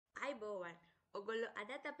ආයිබෝවන්. ඔගොල්ලෝ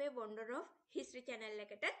අදත් අපේ Wonder of History channel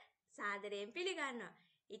එකට සාදරයෙන් පිළිගන්නවා.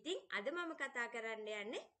 ඉතින් අද මම කතා කරන්න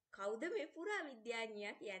යන්නේ කවුද මේ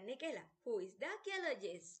පුරාවිද්‍යාඥයා කියන්නේ කියලා. Who is the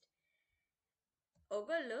archaeologist?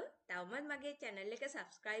 ඔගොල්ලෝ තවමත් මගේ channel එක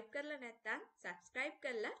subscribe කරලා නැත්නම් subscribe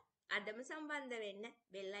කරලා අදම සම්බන්ධ වෙන්න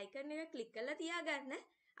bell icon එක click කරලා තියාගන්න.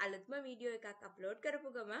 අලුත්ම වීඩියෝ එකක් upload කරපු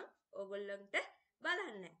ගමන් ඔගොල්ලන්ට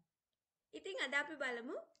බලන්න. ඉතින් අද අපි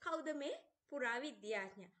බලමු කවුද මේ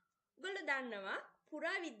පුරාවිද්‍යාඥයා. ඔයගොල්ලෝ දන්නවා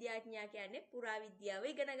පුරාවිද්‍යාඥයා කියන්නේ පුරාවිද්‍යාව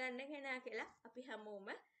ඉගෙන ගන්න කෙනා කියලා අපි හැමෝම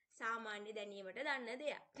සාමාන්‍ය දැනීමට දන්න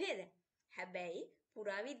දෙයක් නේද? හැබැයි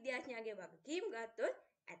පුරාවිද්‍යාඥයාගේ වගකීම් ගත්තොත්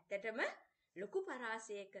ඇත්තටම ලොකු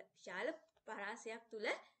පරාසයක විශාල පරාසයක් තුල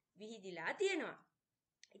විහිදිලා තියෙනවා.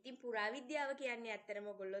 ඉතින් පුරාවිද්‍යාව කියන්නේ ඇත්තටම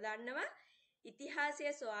ඔයගොල්ලෝ දන්නවා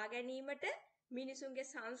ඉතිහාසය සොයා ගැනීමට මිනිසුන්ගේ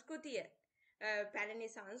සංස්කෘතිය පැරණි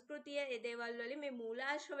සංස්කෘතිය ඒ දේවල් වලින් මේ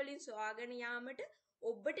මූලාශ්‍ර වලින් සොයාගෙන යාමට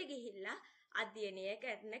ඔබට ගිහිල්ලා අධ්‍යයනය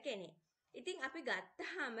කරන කෙනෙක්. ඉතින් අපි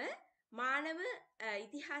ගත්තාම මානව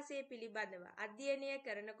ඉතිහාසය පිළිබඳව අධ්‍යයනය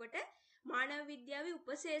කරනකොට මානව විද්‍යාවේ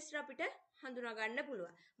උපශේෂ්ත්‍ර අපිට හඳුනා ගන්න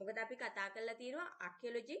පුළුවන්. මොකද අපි කතා කරලා තියෙනවා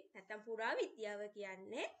ආකියොලොජි නැත්නම් පුරාවිද්‍යාව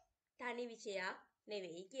කියන්නේ තනි විෂයක්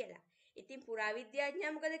නෙවෙයි කියලා. ඉතින්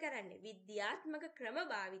පුරාවිද්‍යාඥයා මොකද කරන්නේ? විද්‍යාත්මක ක්‍රම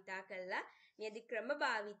භාවිතා කරලා නියදි ක්‍රම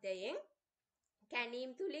භාවිතයෙන්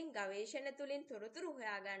කැණීම් තුලින් ගවේෂණ තුලින් තොරතුරු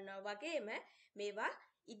හොයා ගන්නවා වගේම මේවා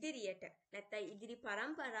ඉදිරියට නැත්නම් ඉදිරි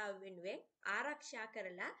පරම්පරාව වෙනුවෙන් ආරක්ෂා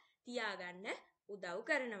කරලා තියාගන්න උදව්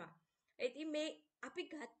කරනවා. ඉතින් මේ අපි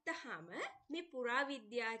ගත්තාම මේ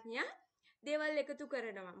පුරාවිද්‍යාඥයා දේවල් එකතු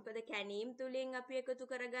කරනවා. මොකද කැණීම් තුලින් අපි එකතු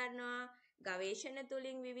කරගන්නවා, ගවේෂණ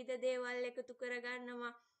තුලින් විවිධ දේවල් එකතු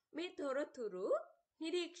කරගන්නවා. මේ තොරතුරු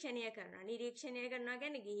නිරීක්ෂණය කරනවා. නිරීක්ෂණය කරනවා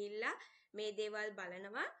කියන්නේ ගිහිල්ලා මේ දේවල්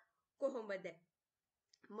බලනවා කොහොමද?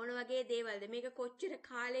 මොන වගේ දේවල්ද මේක කොච්චර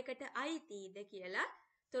කාලයකට අයිතිද කියලා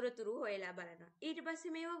තොරතුරු හොයලා බලනවා. ඊට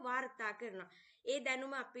පස්සේ මේවා වාර්තා කරනවා. ඒ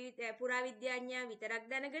දැනුම අපි පුරාවිද්‍යාඥයා විතරක්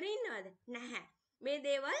දැනගෙන ඉන්නවද? නැහැ. මේ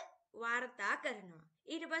දේවල් වාර්තා කරනවා.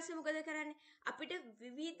 ඊට පස්සේ මොකද කරන්නේ? අපිට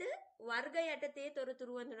විවිධ වර්ග යටතේ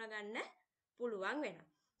තොරතුරු හඳුනා ගන්න පුළුවන් වෙනවා.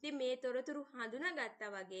 ඉතින් මේ තොරතුරු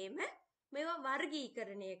හඳුනාගත්තා වගේම මේවා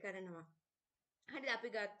වර්ගීකරණය කරනවා. හරිද? අපි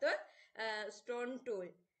ගත්තොත් stone tool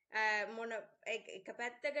මොන එක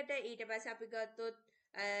පැත්තකට ඊට පස්සේ අපි ගත්තොත්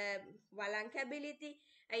වලං කැබිලිටි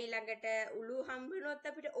ඊළඟට උළු හම්බුනොත්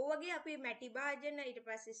අපිට ඕවගේ අපි මැටි භාජන ඊට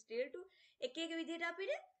පස්සේ ස්ටිල් ටූල් එක එක විදිහට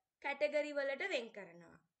අපිට කැටගරි වලට වෙන්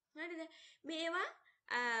කරනවා. හරිද? මේවා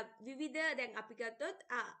විවිධ දැන් අපි ගත්තොත්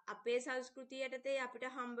අපේ සංස්කෘතිය යටතේ අපිට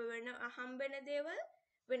හම්බෙන දේවල්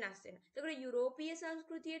වෙනස් වෙනවා. ඒකට යුරෝපීය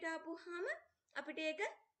සංස්කෘතියට ආපුවාම අපිට ඒක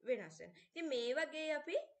වෙනස් වෙනවා. ඉතින් මේ වගේ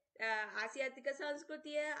අපි ආසියාතික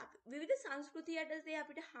සංස්කෘතිය විවිධ සංස්කෘතිය යටතේ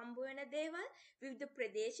අපිට හම්බ වෙන දේවල් විවිධ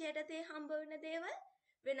ප්‍රදේශ යටතේ හම්බ වෙන දේවල්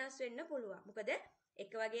වෙනස් වෙන්න පුළුවන්. මොකද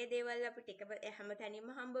එක වගේ දේවල් අපිට හැම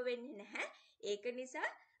තැනින්ම හම්බ වෙන්නේ නැහැ. ඒක නිසා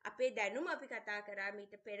අපේ දැනුම අපි කතා කරා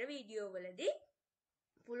මීට පෙර වීඩියෝ වලදී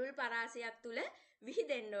පුළුල් පරාසයක් තුල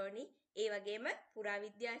විහිදෙන්න ඕනි. ඒ වගේම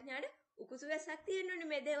පුරාවිද්‍යාඥයාට උකුසු වැස්සක් තියෙන්න ඕනි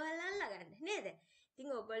මේ දේවල් අල්ලගන්න නේද?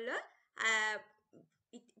 ඉතින් ඔයගොල්ලෝ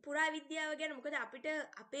පුරාවිද්‍යාව ගැන මොකද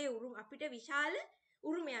අපිට විශාල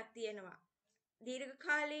උරුමයක් තියෙනවා.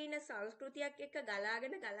 දීර්ඝකාලීන සංස්කෘතියක් එක්ක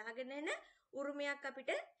ගලාගෙන එන උරුමයක් අපිට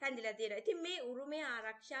රැඳිලා තියෙනවා. ඉතින් මේ උරුමය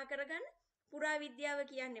ආරක්ෂා කරගන්න පුරාවිද්‍යාව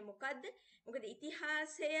කියන්නේ මොකද්ද? මොකද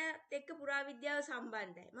ඉතිහාසයත් එක්ක පුරාවිද්‍යාව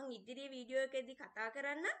සම්බන්ධයි. මම ඉදිරි වීඩියෝ එකේදී කතා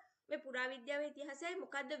කරන්න මේ පුරාවිද්‍යාවේ ඉතිහාසයයි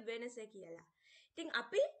මොකද්ද වෙනස කියලා. ඉතින්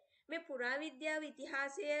අපි මේ පුරාවිද්‍යාව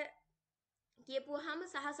ඉතිහාසය කියපුවාම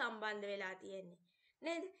සහ සම්බන්ධ වෙලා තියෙන්නේ.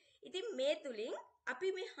 නේද? ඉතින් මේ තුලින් අපි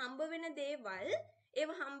මේ හම්බ වෙන දේවල් ඒව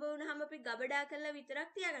හම්බ වුණාම අපි ගබඩා කරලා විතරක්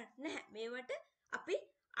තියාගන්න නැහැ. මේවට අපි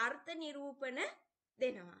අර්ථ නිරූපණ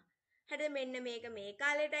දෙනවා. හරිද? මෙන්න මේක මේ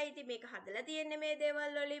කාලෙටයි ඉතින් මේක හදලා තියෙන්නේ මේ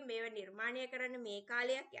දේවල් වලින් මේව නිර්මාණය කරන්න මේ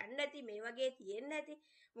කාලයක් යන්නේ නැති මේ වගේ තියෙන්නේ නැති.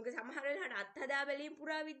 මොකද සමහර වෙලාවට අත්හදා බැලීම්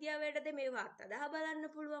පුරාවිද්‍යාවයටද මේව අත්හදා බලන්න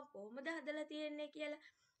පුළුවන් කොහොමද හදලා තියෙන්නේ කියලා.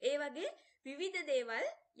 ඒ වගේ විවිධ දේවල්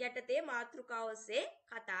යටතේ මාතෘකාව ඔස්සේ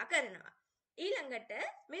කතා කරනවා. ඊළඟට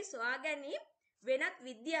මේ සොයා ගැනීම වෙනත්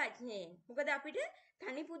විද්‍යාඥයෙක්. මොකද අපිට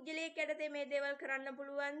තනි පුද්ගලයෙක් යටතේ මේ දේවල් කරන්න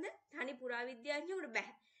පුළුවන්ද? තනි පුරාවිද්‍යාඥයෙකුට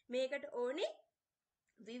බෑ. මේකට ඕනේ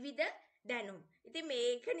විවිධ දැනුම්. ඉතින්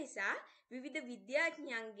මේක නිසා විවිධ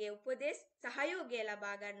විද්‍යාඥයන්ගේ උපදෙස් සහයෝගය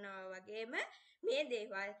ලබා ගන්නවා වගේම මේ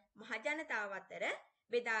දේවල් මහජනතාව අතර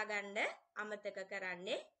බෙදා ගන්න අමතක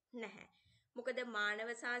කරන්නේ නැහැ. මොකද මානව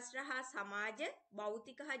ශාස්ත්‍ර හා සමාජ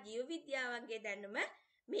භෞතික හා ජීව විද්‍යාවන්ගේ දැනුම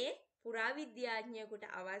මේ පුරාවිද්‍යාඥයෙකුට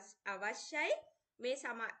අවශ්‍යයි. මේ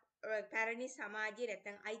පැරණි සමාජයේ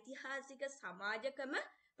නැත්නම් ඓතිහාසික සමාජකම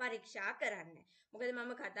පරීක්ෂා කරන්න. මොකද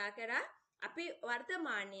මම කතා කරා අපි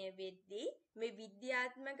වර්තමානයේ වෙද්දී මේ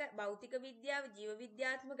විද්‍යාත්මක භෞතික විද්‍යාව ජීව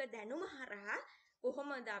විද්‍යාත්මක දැනුම හරහා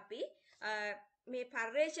කොහොමද අපි මේ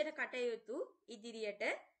පර්යේෂණ කටයුතු ඉදිරියට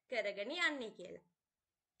කරගෙන යන්නේ කියලා.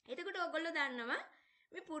 එතකොට ඔයගොල්ලෝ දන්නවා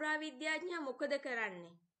මේ පුරාවිද්‍යාඥයා මොකද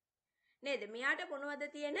කරන්නේ? නේද? මෙයාට මොනවද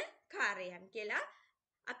තියෙන කාර්යයන් කියලා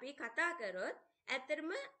අපි කතා කරොත්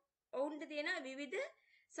ඇත්තටම ඔවුන්ට තියෙන විවිධ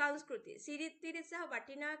සංස්කෘති, සිරිත් විරිත් සහ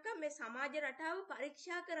වටිනාකම් මේ සමාජ රටාව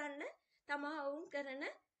පරීක්ෂා කරන්න තමයි ඔවුන් කරන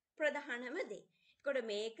ප්‍රධානම දේ. ඒකට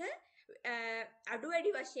මේක අඩු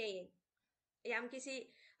වැඩි වශයෙන් යම්කිසි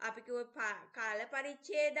අපි කිව්ව කාල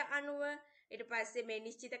පරිච්ඡේද අනුව ඊට පස්සේ මේ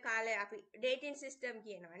නිශ්චිත කාලය අපි ඩේටින් සිස්ටම්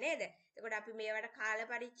කියනවා නේද? එතකොට අපි මේවට කාල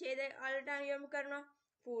පරිච්ඡේද වලට යොමු කරනවා.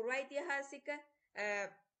 පූර්ව ඓතිහාසික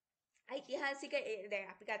ඓතිහාසික දැන්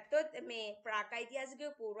අපි ගත්තොත් මේ ප්‍රාක් ඓතිහාසික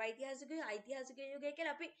පූර්ව ඓතිහාසික ඓතිහාසික යුගය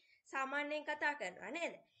කියලා අපි සාමාන්‍යයෙන් කතා කරනවා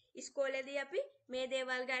නේද? ඉස්කෝලේදී අපි මේ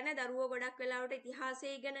දේවල් ගැන දරුවෝ ගොඩක් වෙලාවට ඉතිහාසය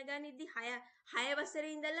ඉගෙන ගනිද්දි 6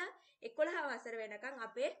 වසරේ ඉඳලා 11 වසර වෙනකන්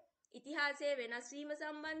අපේ ඉතිහාසයේ වෙනස් වීම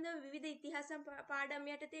සම්බන්ධව විවිධ ඉතිහාස පාඩම්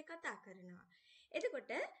යටතේ කතා කරනවා.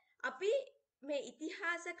 එතකොට අපි මේ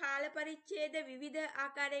ඉතිහාස කාල පරිච්ඡේද විවිධ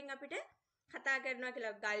ආකාරයෙන් අපිට කතා කරනවා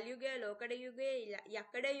කියලා ගල් යුගය, ලෝකඩ යුගය,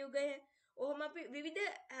 යකඩ යුගය, ඔහොම අපි විවිධ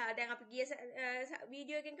දැන් අපි ගිය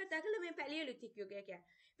වීඩියෝ එකෙන් කතා කළා මේ පැලියොලිතික් යුගය කියන්නේ.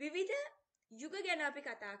 විවිධ යුග ගැන අපි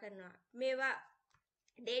කතා කරනවා. මේවා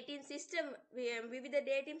ඩේටින් සිස්ටම් විවිධ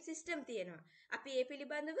ඩේටින් සිස්ටම් තියෙනවා. අපි ඒ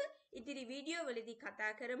පිළිබඳව ඉදිරි වීඩියෝ වලදී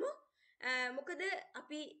කතා කරමු. මොකද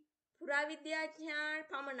අපි පුරාවිද්‍යාඥයන්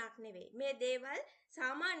පමණක් නෙවෙයි. මේ දේවල්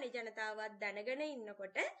සාමාන්‍ය ජනතාවත් දැනගෙන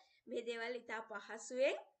ඉන්නකොට මේ දේවල් ඉතා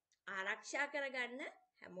පහසුවෙන් ආරක්ෂා කරගන්න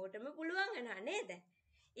හැමෝටම පුළුවන් වෙනවා නේද?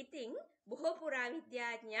 ඉතින් බොහෝ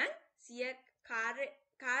පුරාවිද්‍යාඥයන් සිය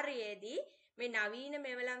කාර්යයේදී මේ නවීන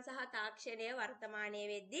මෙවලම් සහ තාක්ෂණය වර්තමානයේ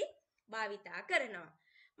වෙද්දී භාවිතා කරනවා.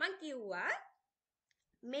 මං කිව්වා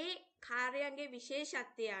මේ කාර්යයන්ගේ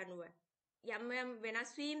විශේෂත්වය අනුව යම්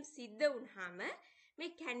වෙනස් වීම් සිද්ධ වුණාම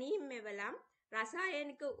මේ කැණීම් මෙවලම්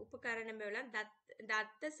රසායනික උපකරණ මෙවලම්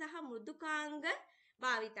දත්ත සහ මෘදුකාංග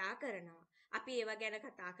භාවිතා කරනවා. අපි ඒව ගැන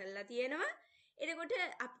කතා කරලා තියෙනවා. එතකොට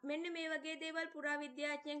මෙන්න මේ වගේ දේවල්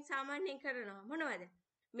පුරාවිද්‍යාඥයන් සාමාන්‍යයෙන් කරනවා. මොනවද?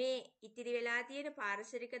 මේ ඉතිරි වෙලා තියෙන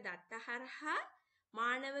පාරිසරික දත්ත හරහා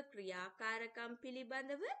මානව ක්‍රියාකාරකම්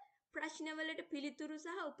පිළිබඳව ප්‍රශ්නවලට පිළිතුරු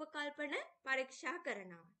සහ උපකල්පන පරීක්ෂා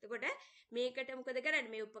කරනවා. එතකොට මේකට මොකද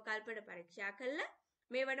කරන්නේ? මේ උපකල්පන පරීක්ෂා කළා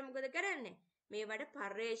මේවට මොකද කරන්නේ? මේවට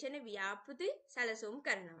පර්යේෂණ ව්‍යාපෘති සැලසුම්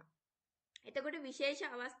කරනවා. එතකොට විශේෂ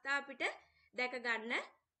අවස්ථා අපිට දැක ගන්න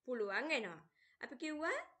පුළුවන් වෙනවා. අපි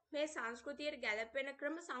කිව්වා මේ සංස්කෘතියට ගැලපෙන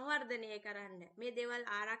ක්‍රම සංවර්ධනය කරන්න. මේ දේවල්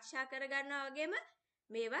ආරක්ෂා කරගන්නවා වගේම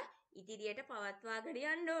මේවා ඉදිරියට පවත්වාගෙන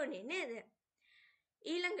යන්න ඕනේ නේද?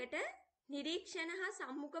 ඊළඟට නිරීක්ෂණ හා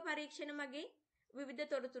සම්මුඛ පරීක්ෂණ මගින් විවිධ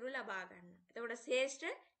තොරතුරු ලබා ගන්න. එතකොට ශ්‍රේෂ්ඨ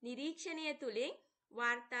නිරීක්ෂණය තුලින්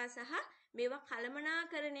වාර්තා සහ මේවා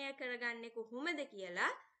කළමනාකරණය කරගන්නේ කොහොමද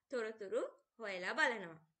කියලා තොරතුරු හොයලා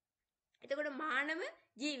බලනවා. එතකොට මානව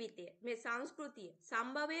ජීවිතය මේ සංස්කෘතිය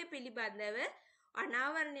සම්භවය පිළිබඳව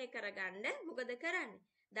අනාවරණය කරගන්න මොකද කරන්නේ?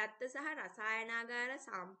 දත්ත සහ රසායනාගාර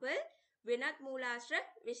සම්පල් වෙනත් මූලාශ්‍ර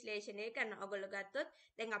විශ්ලේෂණය කරනවා. ඔයගොල්ලෝ ගත්තොත්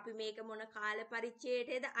දැන් අපි මේක මොන කාල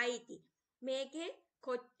පරිච්ඡේදයේද අයිති? මේකේ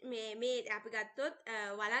මේ අපි ගත්තොත්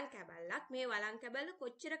වලං කැබල්ලක්. මේ වලං කැබල්ල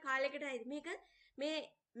කොච්චර කාලයකට අයිතිද? මේක මේ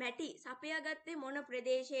මැටි සපයාගත්තේ මොන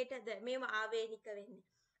ප්‍රදේශයටද මේව ආවේනික වෙන්නේ?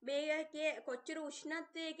 මේකේ කොච්චර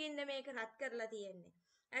උෂ්ණත්වයකින්ද මේක රත් කරලා තියෙන්නේ?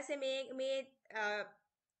 ඇසේ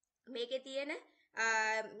මේකේ තියෙන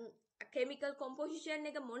කෙමිකල් කොම්පොසිෂන්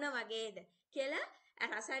එක මොන වගේද කියලා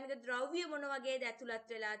රසායනික ද්‍රව්‍ය මොන වගේද ඇතුළත්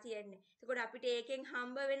වෙලා තියෙන්නේ. එතකොට අපිට ඒකෙන්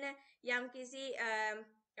හම්බ වෙන යම්කිසි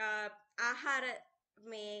ආහාර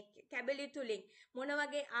මේ කැබලි තුලින් මොන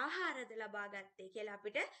වගේ ආහාරද ලබා ගත්තේ කියලා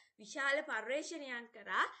අපිට විශාල පර්යේෂණයන්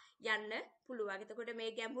කරා යන්න පුළුවන්. එතකොට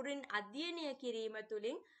මේ ගැඹුරින් අධ්‍යයනය කිරීම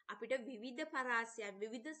තුලින් අපිට විවිධ පරාසයන්,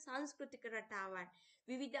 විවිධ සංස්කෘතික රටාවන්,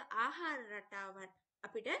 විවිධ ආහාර රටාවන්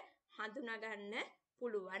අපිට හඳුනා ගන්න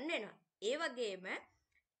පුළුවන් වෙනවා. ඒ වගේම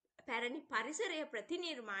පැරණි පරිසරය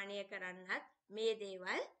ප්‍රතිනිර්මාණය කරන්නත් මේ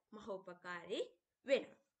දේවල් මහෝපකාරී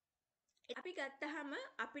වෙනවා. අපි ගත්තහම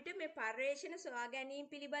අපිට මේ පර්යේෂණ සොයා ගැනීම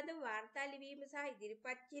පිළිබඳව වාර්තා ලිවීම සහ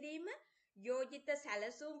ඉදිරිපත් කිරීම යෝජිත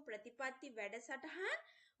සැලසුම් ප්‍රතිපත්ති වැඩසටහන්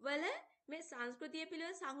වල මේ සංස්කෘතිය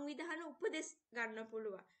පිළිබඳ සංවිධාන උපදෙස් ගන්න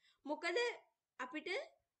පුළුවන්. මොකද අපිට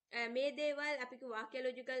මේ දේවල් අපි කිව්ව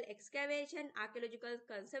archaeological excavation, archaeological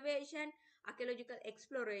conservation, archaeological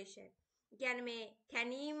exploration. කියන්නේ මේ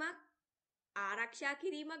කැණීමක් ආරක්ෂා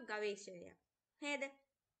කිරීමක් ගවේෂණයක්. නේද?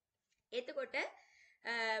 එතකොට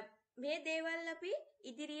මේ දේවල් අපි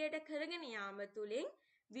ඉදිරියට කරගෙන යාම තුළින්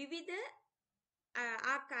විවිධ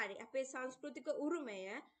ආකාරي අපේ සංස්කෘතික උරුමය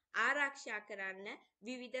ආරක්ෂා කරන්න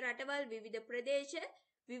විවිධ රටවල් විවිධ ප්‍රදේශ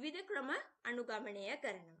විවිධ ක්‍රම අනුගමනය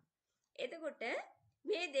කරනවා. එතකොට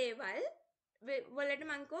මේ දේවල් වලට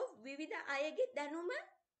මංකෝ විවිධ අයගේ දැනුම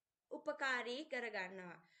උපකාරී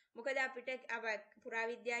කරගන්නවා. මොකද අපිට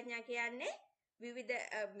පුරාවිද්‍යාඥයා කියන්නේ විවිධ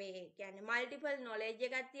මේ කියන්නේ මල්ටිපල් නොලෙජ්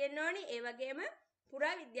එකක් තියෙන්න ඕනේ. ඒ වගේම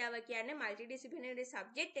පුරාවිද්‍යාව කියන්නේ මල්ටි ඩිසිප්ලිනරි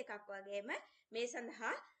සබ්ජෙක්ට් එකක් වගේම මේ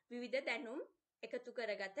සඳහා විවිධ දැනුම් එකතු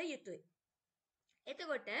කරගත යුතුයි.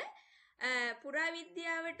 එතකොට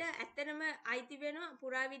පුරාවිද්‍යාවට ඇත්තනම අයිති වෙනවා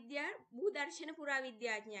පුරාවිද්‍යා භූදර්ශන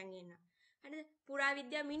පුරාවිද්‍යාඥයන් ඉන්නවා. හරිද?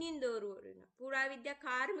 පුරාවිද්‍යා මිනින්දෝරුවරු ඉන්නවා. පුරාවිද්‍යා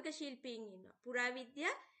කාර්මික ශිල්පීන් ඉන්නවා.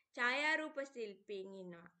 පුරාවිද්‍යා ඡායාරූප ශිල්පීන්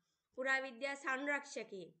ඉන්නවා. පුරාවිද්‍යා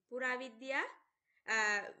සංරක්ෂකීන්, පුරාවිද්‍යා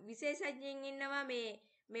විශේෂඥයින් ඉන්නවා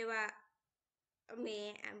මේවා මේ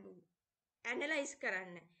ඇනලයිස්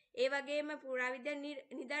කරන්න. ඒ වගේම පුරාවිද්‍යා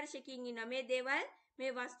නිදර්ශකීන් ඉන්නවා. මේ දේවල්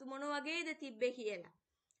මේ වස්තු මොන වගේද තිබ්බේ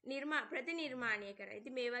කියලා ප්‍රතිනිර්මාණය කරා.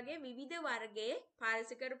 ඉතින් මේ වගේ විවිධ වර්ගයේ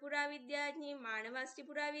පාරිසරික පුරාවිද්‍යාඥයින්, මානවශාස්ත්‍රීය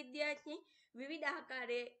පුරාවිද්‍යාඥයින් විවිධ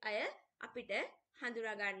ආකාරයේ අය අපිට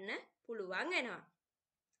හඳුනා ගන්න පුළුවන් වෙනවා.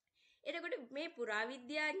 එතකොට මේ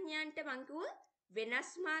පුරාවිද්‍යාඥයන්ට මං කිව්වා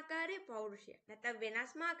වෙනස්ම ආකාරයේ පෞරුෂය නැත්නම්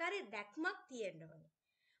වෙනස්ම ආකාරයේ දැක්මක් තියෙන්න ඕනේ.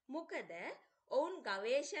 මොකද ඔවුන්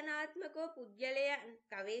ගවේෂණාත්මකව පුද්ගලයන්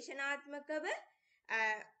ගවේෂණාත්මකව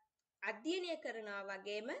අධ්‍යයනය කරනවා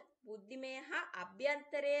වගේම බුද්ධිමය හා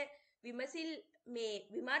අභ්‍යන්තරය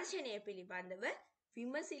විමර්ශනය පිළිබඳව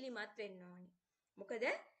විමසිලිමත් වෙන්න ඕනේ. මොකද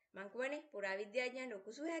මං කියවනේ පුරාවිද්‍යාඥයන්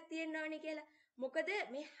උකුසුහක් තියෙන්න ඕනේ කියලා. මොකද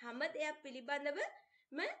මේ හැම දෙයක් පිළිබඳවම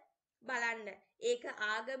බලන්න. ඒක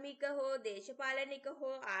ආගමික හෝ දේශපාලනික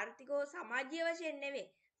හෝ ආර්ථික හෝ සමාජීය වශයෙන් නෙවෙයි.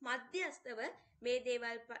 මධ්‍යස්තව මේ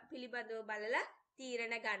දේවල් පිළිබඳව බලලා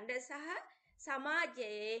තීරණ ගන්න සහ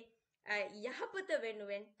සමාජයේ යහපත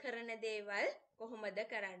වෙනුවෙන් කරන දේවල් කොහොමද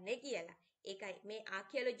කරන්නේ කියලා. ඒකයි මේ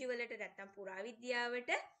ආකියොලොජි වලට නැත්තම්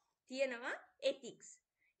පුරාවිද්‍යාවට තියෙනවා එතික්ස්.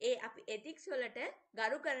 ඒ අපි එතික්ස් වලට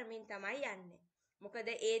ගරු කරමින් තමයි යන්නේ. මොකද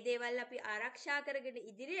ඒ දේවල් අපි ආරක්ෂා කරගෙන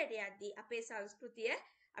ඉදිරියට යද්දී අපේ සංස්කෘතිය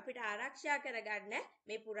අපිට ආරක්ෂා කරගන්න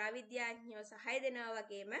මේ පුරාවිද්‍යාඥයෝ සහාය දෙනවා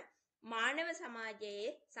වගේම මානව සමාජයේ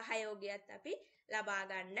සහයෝගයත් අපි ලබා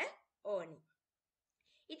ගන්න ඕනි.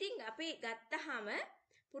 ඉතින් අපි ගත්තහම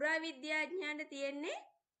පුරාවිද්‍යාඥයන්ට තියෙන්නේ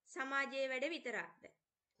සමාජයේ වැඩ විතරක්ද?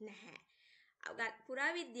 නැහැ.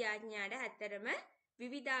 පුරාවිද්‍යාඥයාට ඇත්තරම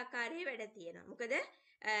විවිධාකාරයේ වැඩ තියෙනවා. මොකද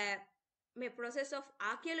මේ process of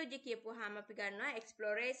archaeology කියපුවාම අපි ගන්නවා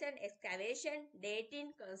exploration, excavation, dating,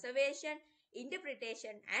 conservation,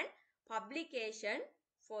 interpretation and publication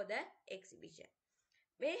for the exhibition.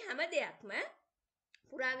 මේ හැම දෙයක්ම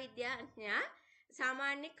පුරාවිද්‍යාඥයා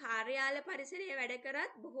සාමාන්‍ය කාර්යාල පරිසරයේ වැඩ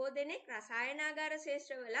කරත් බොහෝ දෙනෙක් රසායනාගාර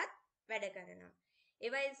ශාස්ත්‍රවලත් වැඩ කරනවා.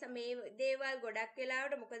 ඒවයි මේ දේවල් ගොඩක්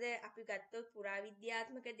වෙලාවට මොකද අපි ගත්තොත්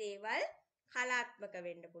පුරාවිද්‍යාත්මක දේවල් කලාත්මක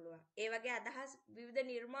වෙන්න පුළුවන්. ඒ වගේ අදහස් විවිධ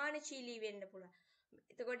නිර්මාණශීලී වෙන්න පුළුවන්.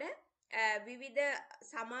 එතකොට විවිධ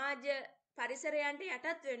සමාජ පරිසරයන්ට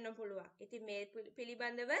යටත් වෙන්න පුළුවන්. ඉතින් මේ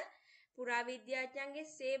පිළිබඳව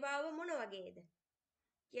පුරාවිද්‍යාඥයන්ගේ සේවාව මොන වගේද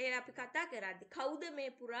කියලා අපි කතා කරද්දී කවුද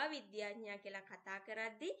මේ පුරාවිද්‍යාඥයා කියලා කතා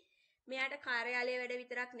කරද්දී මෙයාට කාර්යාලය වැඩ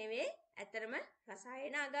විතරක් නෙවෙයි ඇත්තරම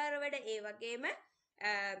රසායනාගාර වැඩ ඒ වගේම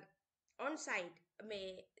on site මේ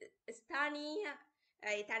ස්ථානීය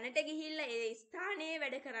ඒ තැනට ගිහිල්ලා ඒ ස්ථානයේ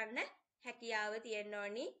වැඩ කරන්න හැකියාව තියෙන්න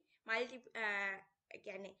ඕනි.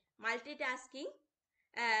 මල්ටි ටාස්කින්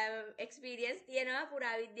එක්ස්පීරියන්ස් තියෙනවා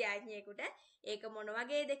පුරාවිද්‍යාඥයෙකුට. ඒක මොන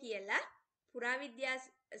වගේද කියලා පුරාවිද්‍යා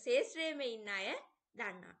ශාස්ත්‍රයේම ඉන්න අය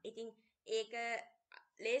දන්නවා. ඉතින් ඒක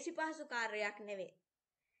ලේසි පහසු කාර්යයක් නෙවෙයි.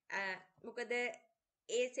 මොකද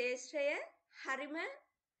ඒ ශාස්ත්‍රය හරිම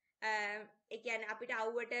ඒ කියන්නේ අපිට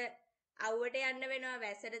අවුවට යන්න වෙනවා,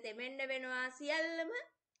 වැස්සට තෙමෙන්න වෙනවා, සියල්ලම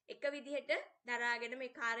එක විදිහට දරාගෙන මේ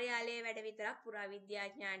කාර්යාලයේ වැඩ විතරක්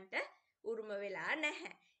පුරාවිද්‍යාඥයන්ට උරුම වෙලා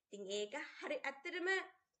නැහැ. ඉතින් ඒක හරි ඇත්තටම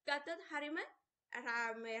ගත්තොත් හරිම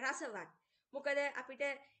රසවත්. මොකද අපිට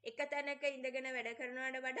එක තැනක ඉඳගෙන වැඩ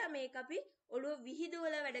කරනවට වඩා මේක අපි ඔළුව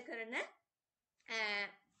විහිදුවලා වැඩ කරන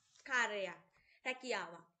කාර්යයක්,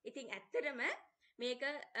 රැකියාවක්. ඉතින් ඇත්තටම මේක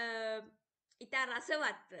ඉතා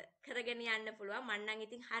රසවත්ව කරගෙන යන්න පුළුවන්. මම නම්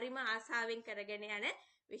ඉතින් හරිම ආසාවෙන් කරගෙන යන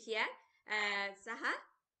විෂයක් සහ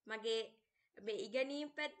මගේ මේ ඉගෙනීම්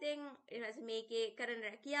පැත්තෙන් මේකේ කරන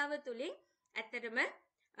රැකියාව තුළින් ඇත්තටම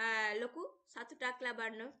ලොකු සතුටක්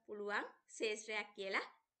ලබන්න පුළුවන් ශාස්ත්‍රයක් කියලා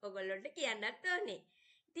ඔයගොල්ලන්ට කියන්නත් ඕනේ.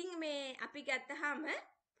 ඉතින් මේ අපි ගත්තාම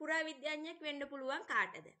පුරාවිද්‍යාඥයෙක් වෙන්න පුළුවන්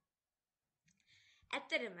කාටද?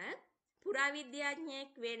 ඇත්තටම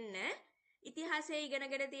පුරාවිද්‍යාඥයෙක් වෙන්න ඉතිහාසය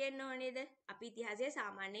ඉගෙනගෙන තියෙන්න ඕනේද? අපි ඉතිහාසය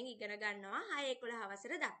සාමාන්‍යයෙන් ඉගෙන ගන්නවා 6-11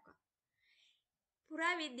 වසර දක්වා.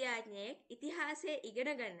 පුරාවිද්‍යාඥයෙක් ඉතිහාසය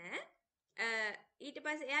ඉගෙනගෙන ඊට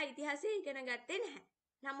පස්සේ එයා ඉතිහාසය ඉගෙන ගත්තේ නැහැ.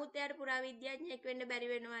 නමුත් එයාට පුරාවිද්‍යාඥයෙක් වෙන්න බැරි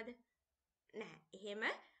වෙනවද? නැහැ. එහෙම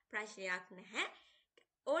ප්‍රශ්නයක් නැහැ.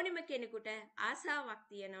 ඕනෙම කෙනෙකුට ආසාවක්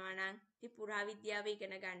තියෙනවා නම් ඉතින් පුරාවිද්‍යාව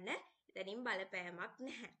ඉගෙන ගන්න එතනින් බලපෑමක්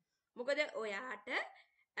නැහැ. මොකද ඔයාට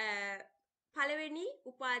පළවෙනි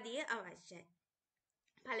උපාධිය අවශ්‍යයි.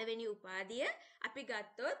 පළවෙනි උපාධිය අපි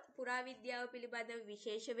ගත්තොත් පුරාවිද්‍යාව පිළිබඳව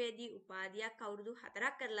විශේෂවේදී උපාධියක් අවුරුදු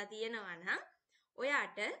 4ක් කරලා තියෙනවා නම්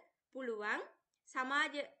ඔයාට පුළුවන්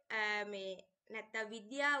සමාජ නැත්නම්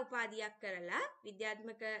විද්‍යා උපාධියක් කරලා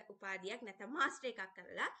විද්‍යාත්මක උපාධියක් නැත්නම් මාස්ටර් එකක්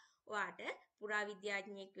කරලා ඔයාට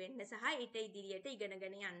පුරාවිද්‍යාඥයෙක් වෙන්න සහ ඊට ඉදිරියට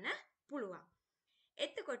ඉගෙනගෙන යන්න පුළුවන්.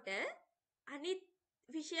 එතකොට අනිත්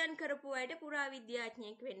විෂයන් කරපු අයට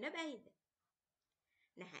පුරාවිද්‍යාඥයෙක් වෙන්න බැයිද?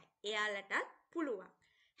 නැහැ. එයාලටත් පුළුවන්.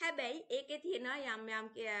 හැබැයි ඒකේ තියෙනවා යම්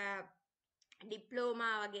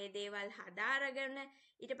ඩිප්ලෝමා වගේ දේවල් හදාරගෙන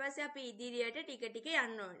ඊට පස්සේ අපි ඉදිරියට ටික ටික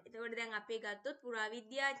යන්න ඕනේ. එතකොට දැන් අපි ගත්තොත්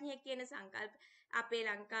පුරාවිද්‍යාඥයෙක් කියන සංකල්ප අපේ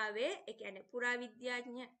ලංකාවේ ඒ කියන්නේ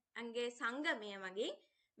පුරාවිද්‍යාඥයන්ගේ සංගමය වගේ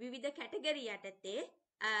විවිධ කැටගරි යටතේ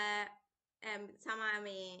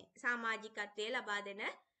සමාජිකත්වයේ ලබා දෙන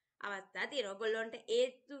අවස්ථා තියෙනවා. ඔයගොල්ලන්ට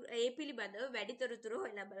ඒ පිළිබඳව වැඩි තොරතුරු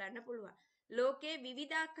හොයලා බලන්න පුළුවන්. ලෝකයේ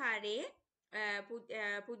විවිධාකාරයේ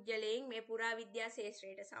පුජ්‍යලයන් මේ පුරාවිද්‍යා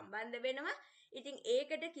ශාස්ත්‍රයට සම්බන්ධ වෙනවා. ඉතින්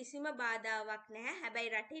ඒකට කිසිම බාධාවක් නැහැ. හැබැයි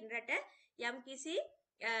රටින් රට යම් කිසි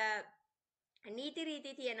නීති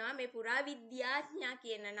රීති තියෙනවා මේ පුරාවිද්‍යාඥයා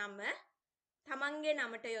කියන නම තමන්ගේ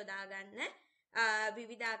නමට යොදා ගන්න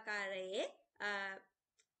විවිධාකාරයේ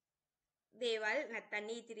දේවල් නැත්නම්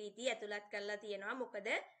නීති රීති ඇතුළත් කරලා තියෙනවා. මොකද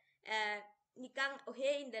නිකන්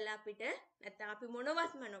ඔහේ ඉඳලා අපිට නැත්නම් අපි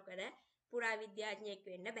මොනවත්ම නොකර පුරාවිද්‍යාඥයෙක්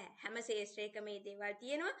වෙන්න බෑ. හැම ශාස්ත්‍රයකම මේ දේවල්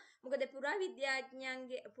තියෙනවා. මොකද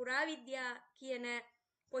පුරාවිද්‍යාඥයන්ගේ පුරාවිද්‍යා කියන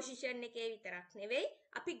පොසිෂන් එකේ විතරක් නෙවෙයි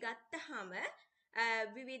අපි ගත්තාම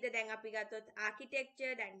විවිධ දැන් අපි ගත්තොත්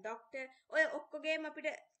ආකිටෙක්චර් දැන් ડોක්ටර් ඔය ඔක්කොගේම අපිට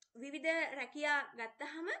විවිධ රැකියා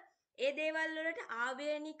ගත්තාම ඒ දේවල් වලට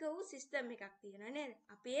ආවේනික වූ සිස්ටම් එකක් තියෙනවා නේද?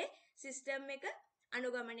 අපි ඒ සිස්ටම් එක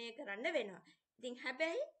අනුගමනය කරන්න වෙනවා. ඉතින්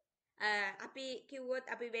හැබැයි අපි කිව්වොත්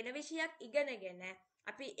අපි වෙන විෂයක් ඉගෙනගෙන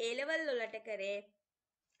අපි A level වලට කරේ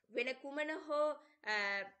වෙන කුමන හෝ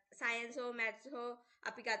සයන්ස් හෝ මැත්ස් හෝ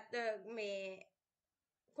අපි ගත්ත මේ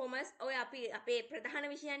කොමර්ස් ඔය අපි අපේ ප්‍රධාන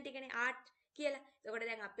විෂයන් ටිකනේ ආර්ට් කියලා. එතකොට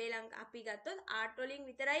දැන් අපි ගත්තොත් ආර්ට් වලින්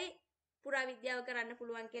විතරයි පුරාවිද්‍යාව කරන්න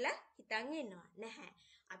පුළුවන් කියලා හිතන් ඉන්නවා. නැහැ.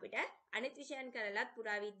 අපිට අනිත් විෂයන් කරලත්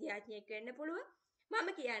පුරාවිද්‍යාඥයෙක් වෙන්න පුළුවන්. මම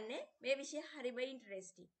කියන්නේ මේ විෂය හරිම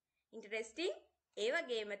ඉන්ටරෙස්ටිං ඒ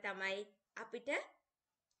වගේම තමයි අපිට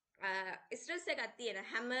ස්ට්‍රෙස් එකක් තියෙන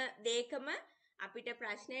හැම දෙයකම අපිට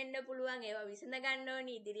ප්‍රශ්න එන්න පුළුවන්. ඒවා විසඳ ගන්න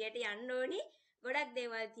ඕනි, ඉදිරියට යන්න ඕනි. ගොඩක්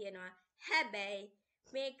දේවල් තියෙනවා. හැබැයි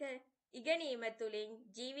මේක ඉගෙනීම තුළින්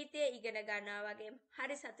ජීවිතය ඉගෙන ගන්නවා වගේම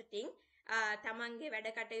හරි සතුටින් තමන්ගේ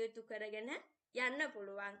වැඩ කටයුතු කරගෙන යන්න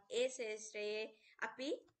පුළුවන්. ඒ ශාස්ත්‍රයේ අපි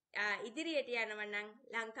ඉදිරියට යනවා නම්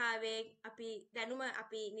ලංකාවේ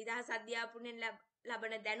අපි නිදහස් අධ්‍යාපනයෙන්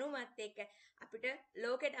ලබන දැනුමත් එක්ක අපිට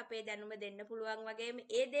ලෝකෙට අපේ දැනුම දෙන්න පුළුවන් වගේම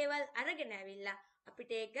ඒ දේවල් අරගෙන ඇවිල්ලා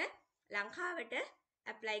අපිට ඒක ලංකාවට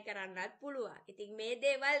ඇප්ලයි කරන්නත් පුළුවන්. ඉතින් මේ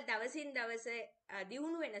දේවල් දවසින් දවස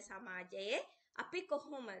දියුණු වෙන සමාජයේ අපි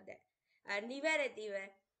කොහොමද නිවැරදිව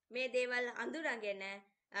මේ දේවල් අඳුරගෙන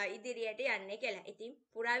ඉදිරියට යන්නේ කියලා. ඉතින්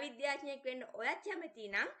පුරාවිද්‍යාඥයෙක් වෙන්න ඔයත් කැමති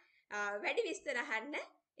නම් වැඩි විස්තර අහන්න.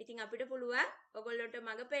 ඉතින් අපිට පුළුවන් ඔයගොල්ලන්ට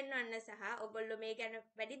මඟ පෙන්වන්න සහ ඔයගොල්ලෝ මේ ගැන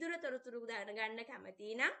වැඩිදුර තොරතුරු දැනගන්න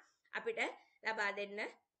කැමති නම් අපිට ලබා දෙන්න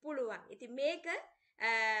පුළුවන්. ඉතින් මේක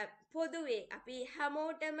පොදුවේ අපි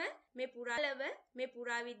හැමෝටම මේ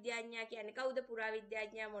පුරාවිද්‍යාඥයා කියන්නේ කවුද?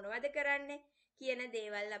 පුරාවිද්‍යාඥයා මොනවද කරන්නේ කියන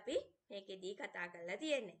දේවල් අපි මේකෙදී කතා කරලා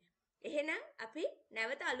තියෙන්නේ. එහෙනම් අපි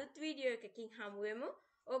නැවත අලුත් වීඩියෝ එකකින් හමු වෙමු.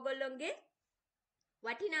 ඔයගොල්ලොන්ගේ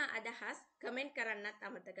වටිනා අදහස් කමෙන්ට් කරන්නත්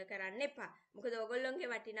අමතක කරන්න එපා. මොකද ඔයගොල්ලොන්ගේ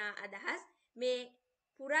වටිනා අදහස් මේ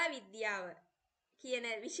පුරාවිද්‍යාව කියන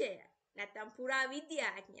විෂය නැත්නම්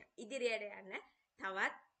පුරාවිද්‍යාඥයා ඉදිරියට යන්න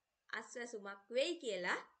තවත් අස්වැසුමක් වෙයි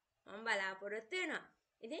කියලා මම බලාපොරොත්තු වෙනවා.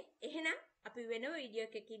 ඉතින් එහෙනම් අපි වෙන වීඩියෝ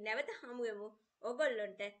එකකින් නැවත හමු වෙමු.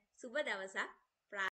 ඔයගොල්ලොන්ට සුබ දවසක්